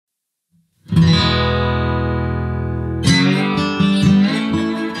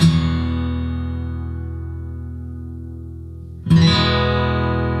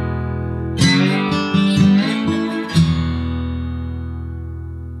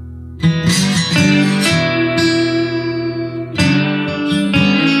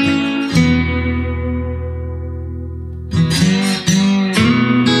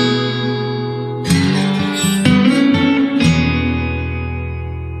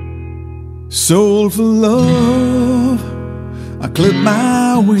Soul for love, I clip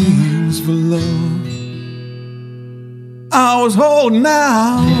my wings for love. I was holding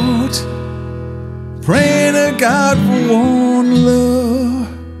out, praying to God for one love.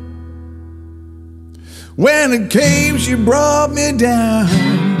 When it came, she brought me down.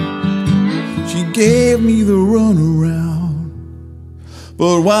 She gave me the runaround.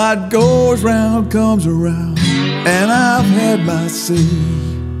 But what goes round comes around, and I've had my say.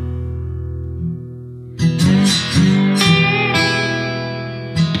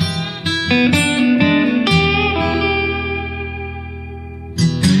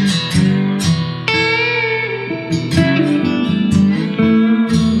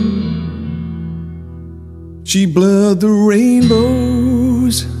 She blurred the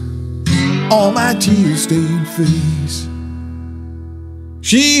rainbows on my tear-stained face.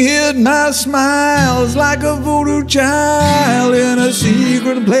 She hid my smiles like a voodoo child in a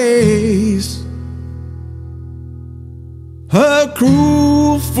secret place. Her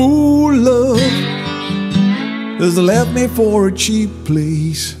cruel fool love has left me for a cheap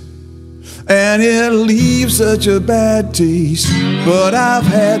place, and it leaves such a bad taste, but I've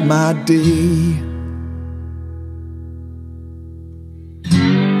had my day.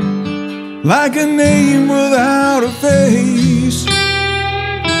 Like a name without a face,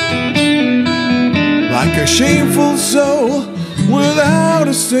 like a shameful soul without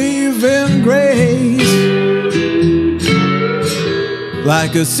a saving grace,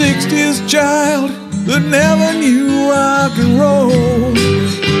 like a 60s child that never knew rock and roll,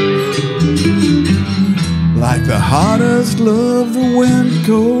 like the hottest love that went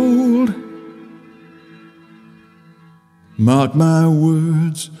cold. Mark my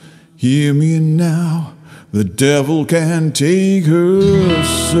words, hear me now, the devil can take her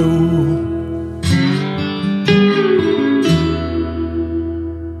soul.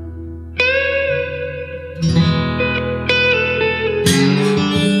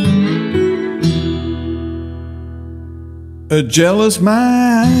 A jealous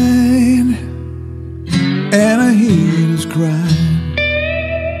mind and a heinous crime.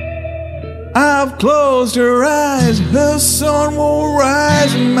 I've closed her eyes, her sun won't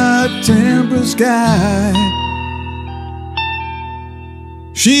rise in my temperate sky.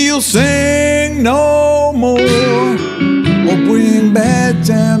 She'll sing no more or bring bad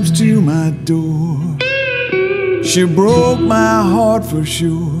times to my door. She broke my heart for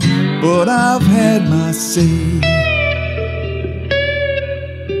sure, but I've had my say.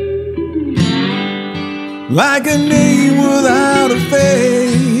 Like a name without a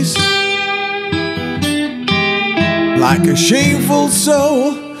face, like a shameful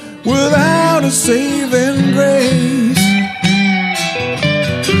soul without a saving grace,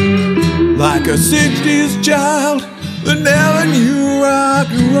 like a 60s child that never knew rock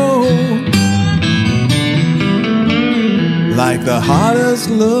and roll, like the hottest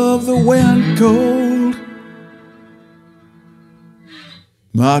love that went cold.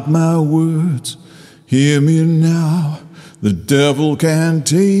 Mark my words, hear me now, the devil can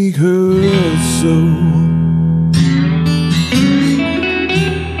take her soul.